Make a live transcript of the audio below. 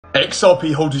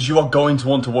XRP holders, you are going to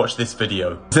want to watch this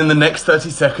video. In the next 30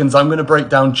 seconds, I'm going to break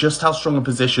down just how strong a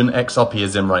position XRP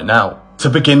is in right now. To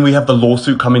begin, we have the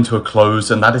lawsuit coming to a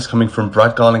close, and that is coming from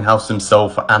Brad Garlinghouse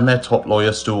himself and their top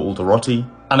lawyer, Stuart Alderoty.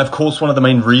 And of course, one of the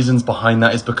main reasons behind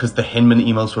that is because the Hinman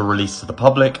emails were released to the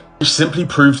public, which simply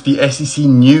proved the SEC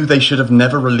knew they should have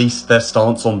never released their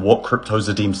stance on what cryptos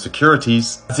are deemed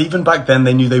securities, as even back then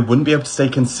they knew they wouldn't be able to stay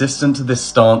consistent to this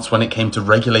stance when it came to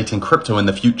regulating crypto in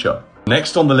the future.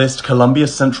 Next on the list,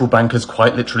 Colombia's central bank has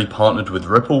quite literally partnered with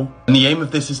Ripple, and the aim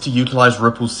of this is to utilize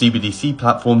Ripple's CBDC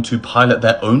platform to pilot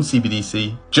their own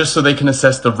CBDC, just so they can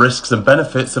assess the risks and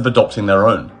benefits of adopting their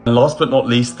own. And last but not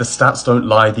least, the stats don't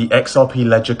lie, the XRP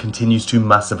ledger continues to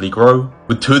massively grow,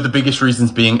 with two of the biggest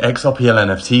reasons being XRPL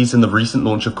NFTs and the recent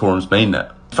launch of Quorum's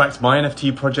mainnet. In fact, my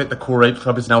NFT project, the Core Ape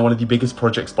Club, is now one of the biggest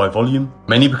projects by volume,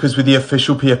 mainly because we're the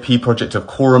official PFP project of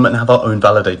Quorum and have our own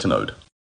validator node.